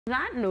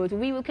that note,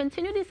 we will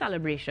continue the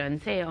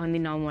celebrations here on the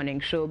Now Morning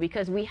Show,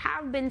 because we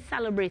have been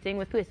celebrating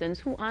with persons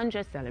who aren't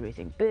just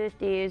celebrating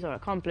birthdays or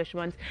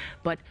accomplishments,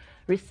 but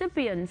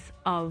recipients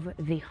of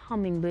the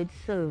Hummingbird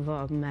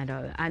Silver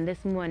Medal. And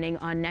this morning,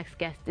 our next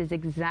guest is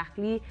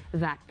exactly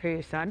that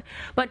person,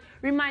 but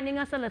reminding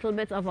us a little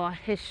bit of our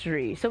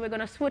history. So we're going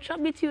to switch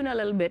up the tune a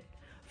little bit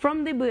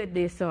from the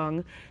birthday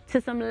song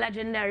to some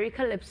legendary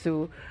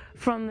calypso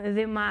from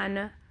the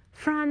man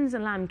Franz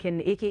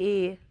Lamkin,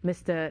 a.k.a.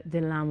 Mr.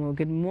 Delamo.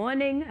 Good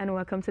morning and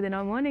welcome to the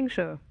Now Morning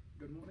Show.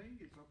 Good morning.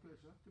 It's a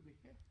pleasure to be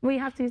here. We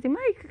have to use the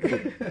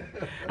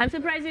mic. I'm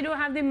surprised you don't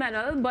have the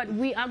medal, but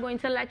we are going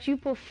to let you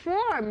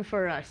perform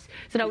for us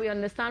so that we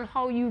understand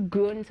how you're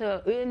going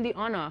to earn the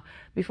honor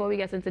before we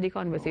get into the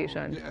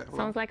conversation. Yeah, well,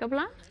 sounds like a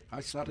plan?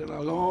 I started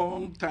a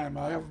long time.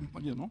 I have,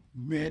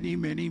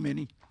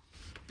 many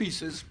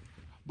pieces,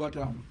 but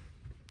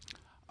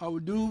I will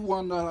do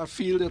one that I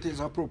feel that is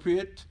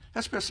appropriate,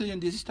 especially in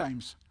these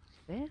times.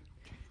 Yeah.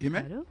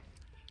 Amen? Hello.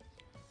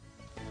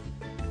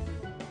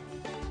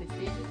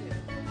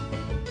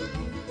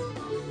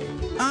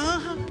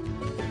 Uh-huh.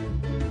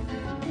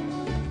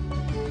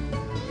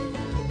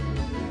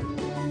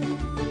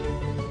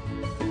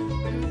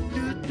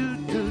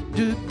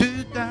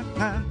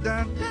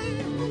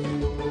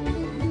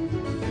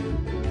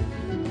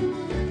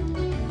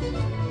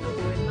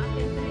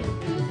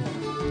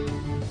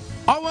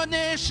 Our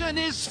nation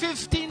is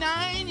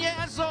 59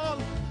 years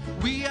old.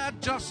 We are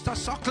just a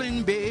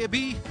suckling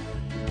baby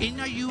in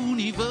a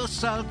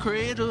universal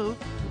cradle.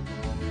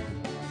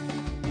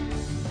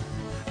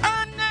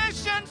 A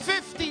nation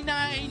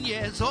 59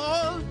 years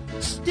old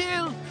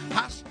still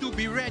has to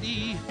be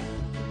ready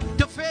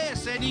to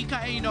face any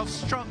kind of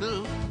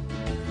struggle.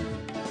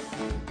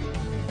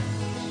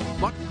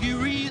 But the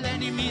real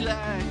enemy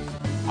lies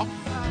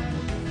outside,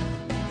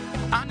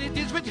 and it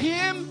is with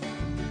him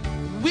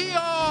we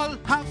all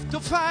have to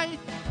fight.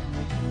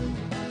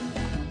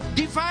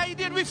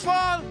 Divided we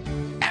fall,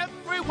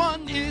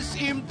 everyone is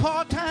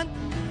important.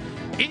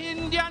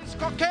 Indians,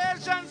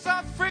 Caucasians,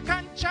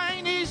 African,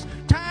 Chinese,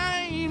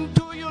 time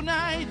to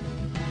unite.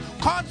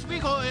 Cause we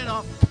going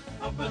up.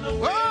 And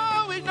away.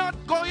 Oh, we're not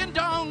going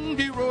down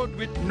the road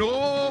with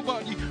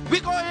nobody.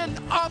 We're going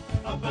up.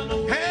 And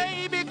away.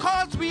 Hey,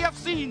 because we have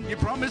seen the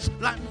promised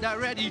land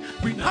already.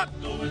 We're not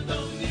going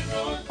down the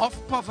road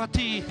of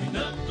poverty. We're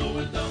not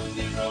going down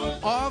the road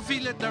of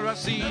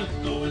illiteracy.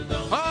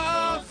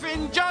 Of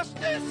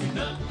injustice.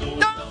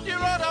 Down the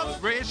road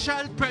of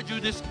racial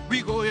prejudice.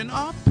 We're going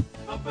up.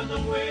 Up and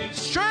away.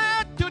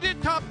 Straight to the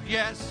top,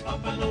 yes.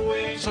 Up and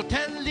away. So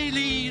tell the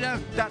leader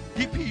that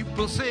the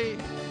people say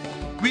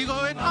we're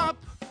going up,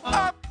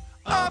 up,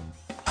 up,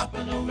 up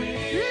and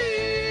away. Yeah.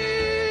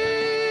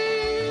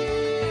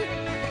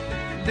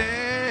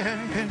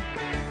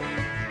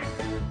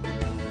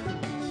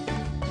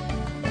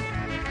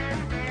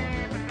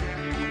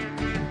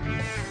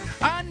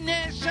 A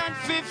nation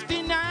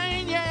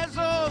 59 years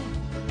old,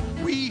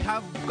 we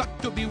have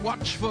got to be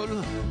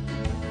watchful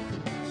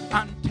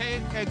and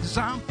take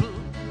example.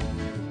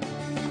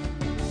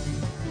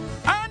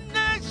 A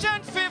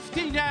nation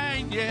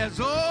 59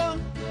 years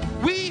old,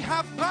 we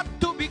have got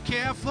to be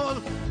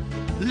careful,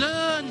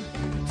 learn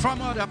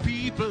from other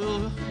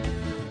people.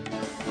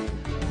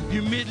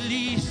 The Middle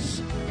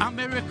East,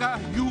 America,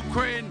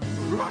 Ukraine,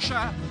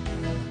 Russia.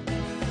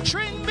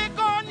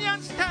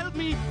 Trinbagonians, tell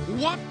me,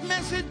 what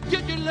message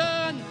did you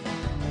learn?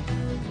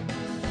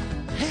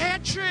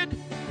 Hatred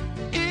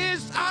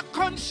is a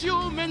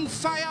consuming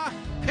fire.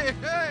 Hey,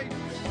 hey.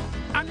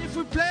 And if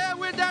we play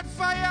with that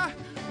fire,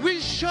 we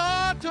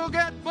sure to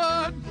get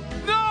burned.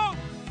 No,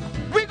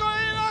 we're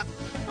going up.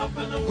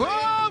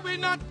 Oh, we're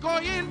not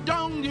going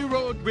down the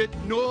road with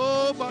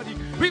nobody.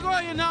 We're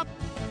going up.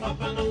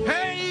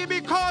 Hey,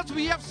 because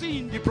we have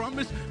seen the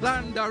promised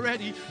land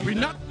already. We're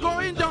not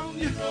going down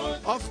the road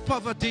of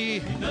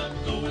poverty,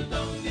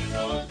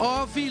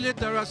 of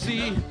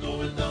illiteracy,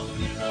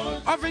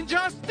 of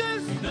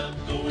injustice,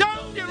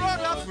 down the road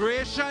of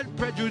racial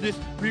prejudice.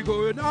 We're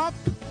going up.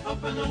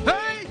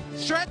 Hey,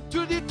 straight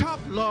to the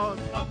top, Lord.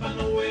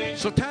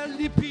 So tell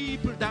the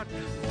people that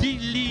the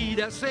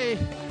leaders say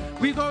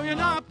we're going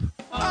up,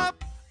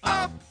 up,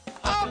 up,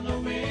 up.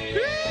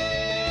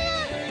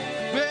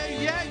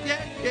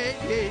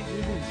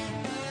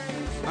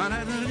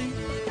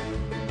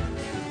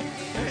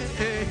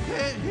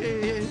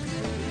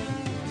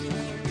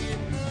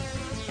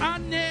 A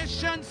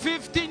nation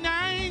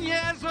 59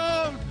 years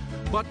old,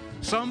 but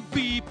some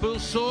people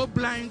so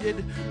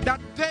blinded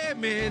that they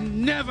may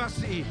never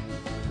see.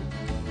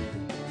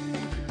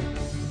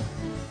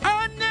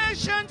 A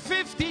nation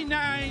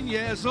 59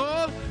 years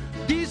old,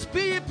 these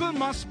people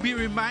must be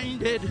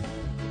reminded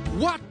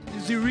what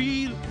is the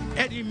real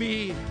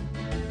enemy.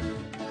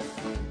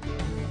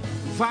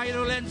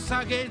 Violence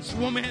against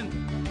women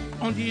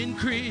on the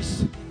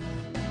increase,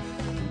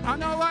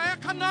 and our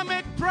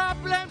economic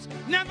problems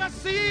never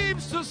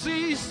seems to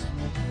cease.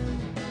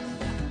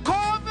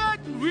 COVID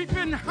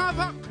reaping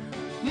havoc,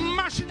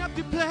 mashing up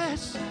the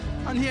place,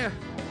 and here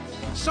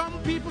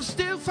Some people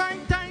still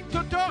find time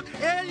to talk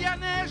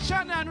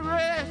alienation and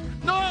race.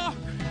 No,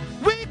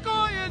 we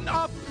going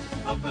up.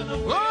 Up and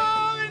away.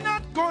 Oh, we're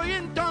not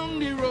going down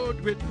the road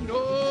with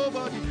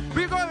nobody.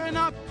 We're going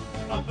up.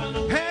 Up and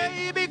away.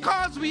 Hey,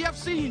 because we have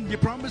seen the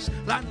promised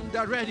land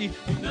already.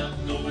 We're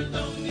not going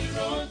down the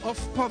road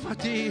of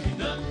poverty. We're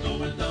not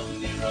going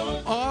down the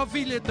road of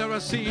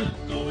illiteracy. We're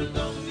not going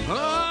down the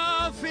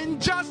road of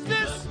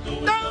injustice.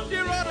 Down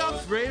the road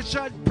of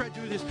racial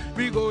prejudice.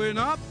 We're going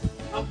up.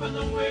 Up and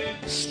away.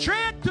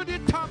 Straight to the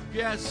top,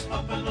 yes.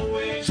 Up and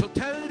away. So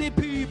tell the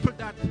people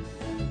that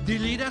the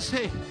leaders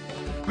say,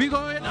 we're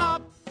going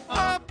up,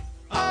 up,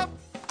 up,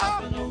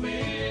 up and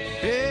away.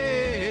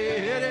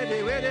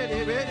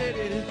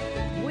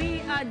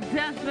 We are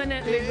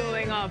definitely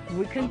going up.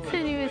 We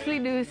continuously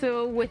do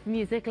so with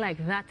music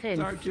like that to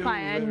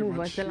inspire and move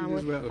us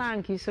along. Well.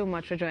 Thank you so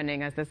much for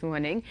joining us this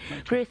morning,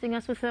 gracing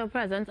us with your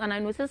presence. And I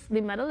notice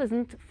the medal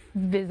isn't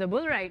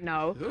visible right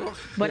now,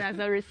 but as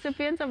a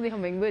recipient of the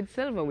Hummingbird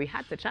Silver, we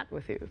had to chat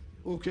with you.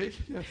 Okay,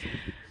 yes.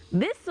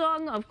 This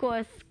song, of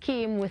course,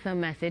 came with a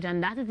message,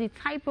 and that is the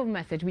type of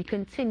message we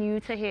continue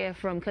to hear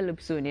from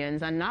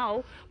Calypsonians. And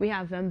now we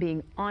have them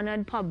being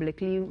honored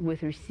publicly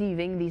with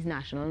receiving these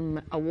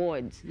national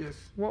awards. Yes.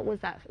 What was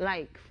that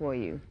like for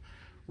you?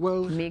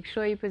 Well, make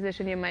sure you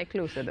position your mic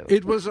closer, though.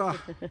 It was a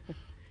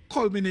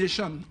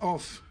culmination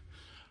of,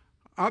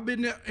 I've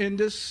been in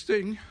this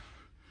thing,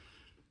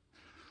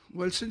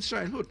 well, since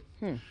childhood.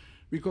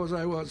 Because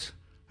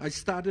I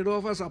started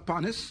off as a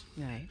panist.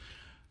 Right.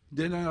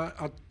 Then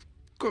at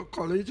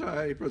college,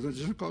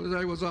 presentation college,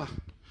 I was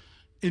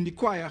in the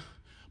choir.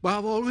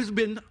 But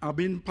I've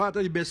been part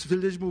of the Best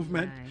Village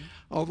movement.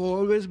 Right. I've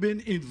always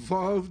been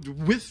involved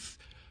with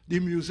the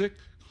music,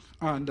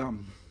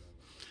 and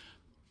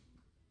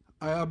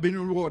I have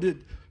been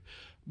rewarded.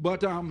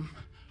 But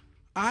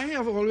I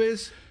have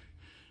always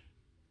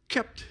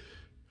kept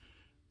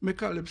my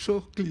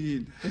calypso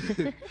clean,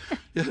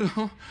 you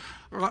know.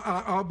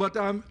 But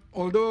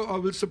although I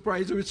will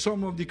surprise you with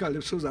some of the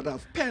calypsos that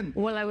I've penned.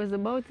 Well, I was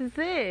about to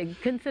say,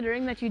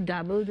 considering that you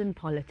dabbled in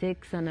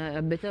politics and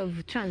a bit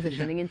of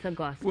transitioning into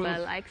gospel,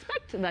 well, I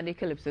expect that the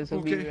calypsos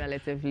will be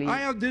relatively I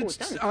have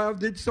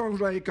did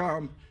songs like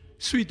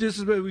Sweetest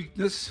is My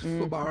Weakness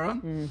for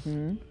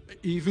Baron,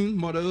 even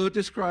Mother Earth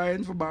is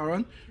Crying for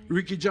Baron,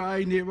 Ricky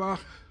Jai, Neighbor,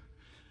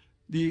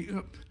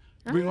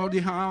 Bring Out the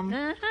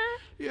Ham.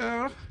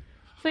 Yeah.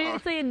 So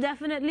you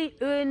definitely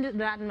earned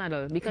that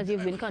medal because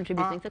you've been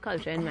contributing to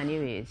culture in many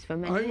ways for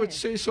many years. I would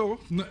say so.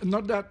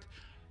 Not that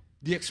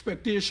the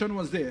expectation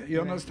was there.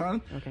 You understand?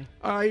 Okay.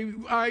 I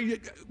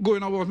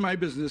going about my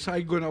business.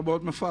 I going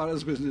about my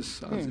father's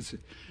business, as you say.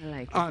 I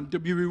like it. And to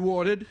be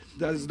rewarded,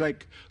 that's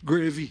like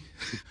gravy.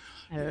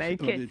 I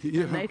like it.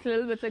 Yeah. Nice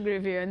little bit of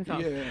gravy on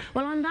top. Yeah.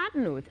 Well, on that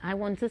note, I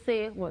want to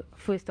say, well,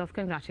 first off,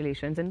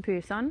 congratulations in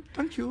person.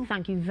 Thank you.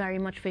 Thank you very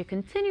much for your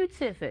continued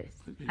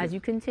service as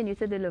you continue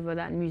to deliver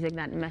that music,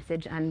 that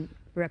message, and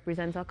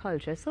represent our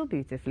culture so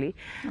beautifully.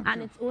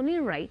 And it's only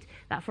right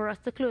that for us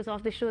to close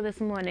off the show this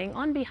morning,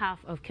 on behalf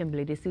of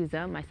Kimberly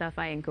D'Souza, myself,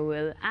 Ianka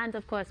Will, and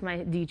of course my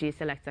DJ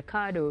selector,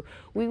 Cardo,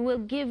 we will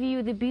give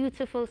you the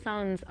beautiful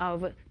sounds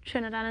of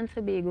Trinidad and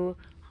Tobago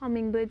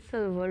Hummingbird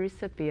Silver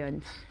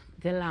recipient,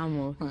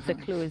 Delamo, to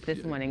close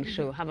this morning's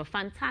show. Have a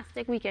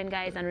fantastic weekend,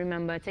 guys, and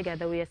remember,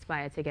 together we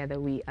aspire, together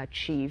we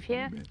achieve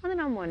here on the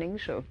Now Morning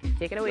Show.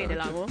 Take it away,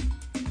 Delamo.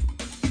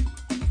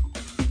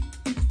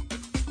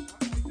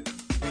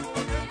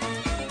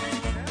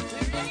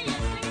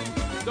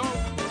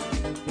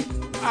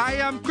 I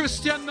am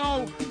Christian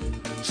now,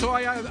 so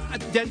I have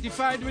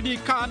identified with the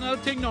carnal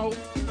thing now.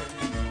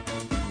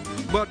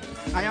 But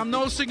I am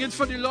now singing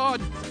for the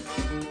Lord,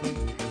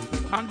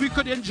 and we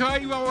could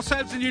enjoy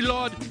ourselves in the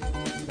Lord.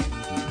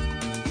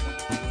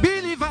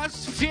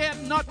 Believers, fear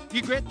not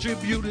the great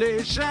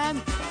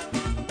tribulation.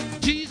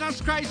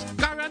 Jesus Christ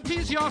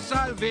guarantees your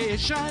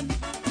salvation.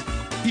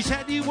 He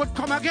said he would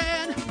come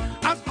again,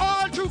 as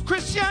all true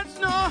Christians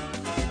know,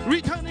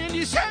 returning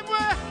the same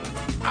way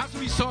as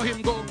we saw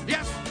him go.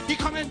 Yes, he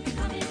coming,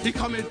 he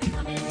coming.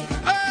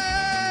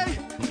 Hey,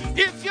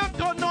 if you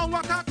don't know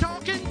what I'm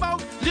talking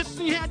about,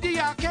 listen here, the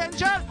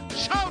archangel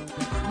shout.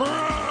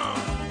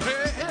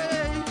 Hey,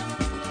 hey.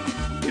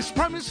 His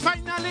promise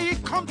finally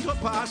come to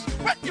pass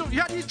when you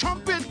hear the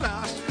trumpet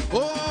blast.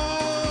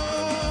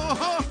 Oh,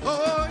 oh,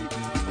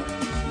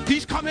 oh.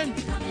 He's coming,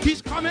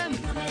 he's coming,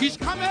 he's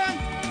coming.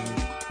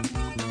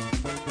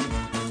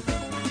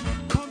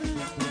 Coming.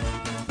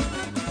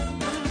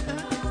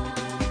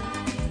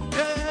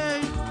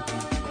 Hey,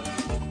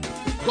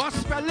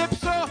 gospel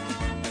lipso.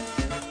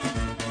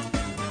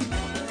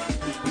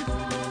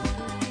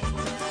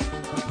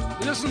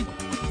 Listen,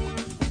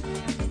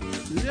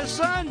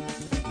 listen.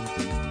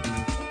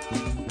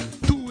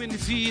 Two in the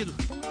field,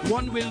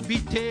 one will be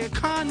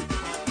taken,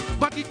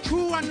 but the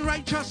true and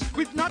righteous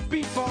will not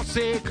be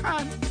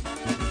forsaken.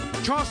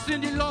 Trust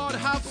in the Lord,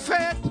 have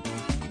faith,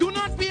 do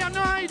not be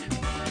annoyed.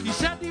 He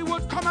said he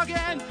would come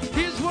again,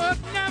 his word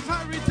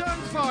never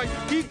returns void.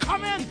 He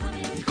coming,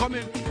 he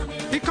coming,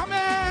 he coming.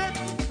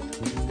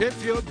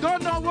 If you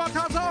don't know what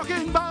I'm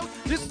talking about,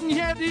 Listen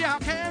here, the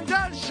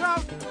archangel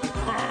shout.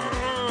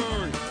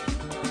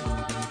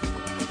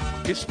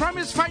 His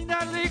promise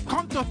finally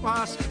come to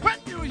pass when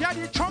you hear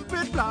the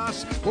trumpet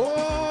blast. Oh!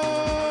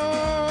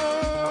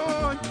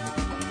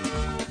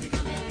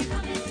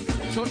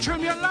 So trim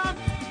your lamp,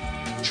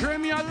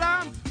 trim your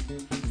lamp.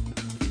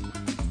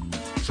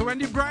 So when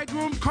the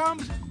bridegroom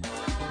comes,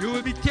 you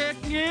will be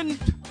taken in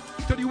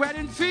to the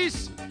wedding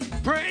feast.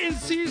 Pray in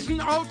season,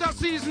 out of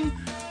season,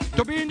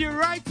 to be in the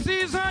right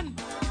season.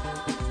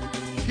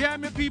 Hear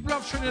me, people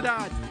of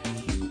Trinidad.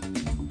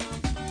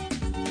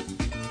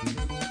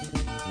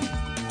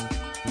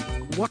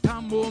 What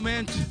a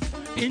moment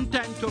in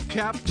time to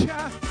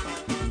capture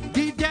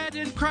the dead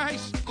in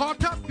Christ,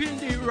 caught up in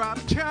the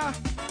rapture.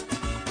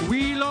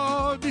 We'll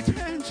all be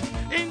changed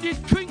in the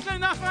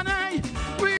twinkling of an eye.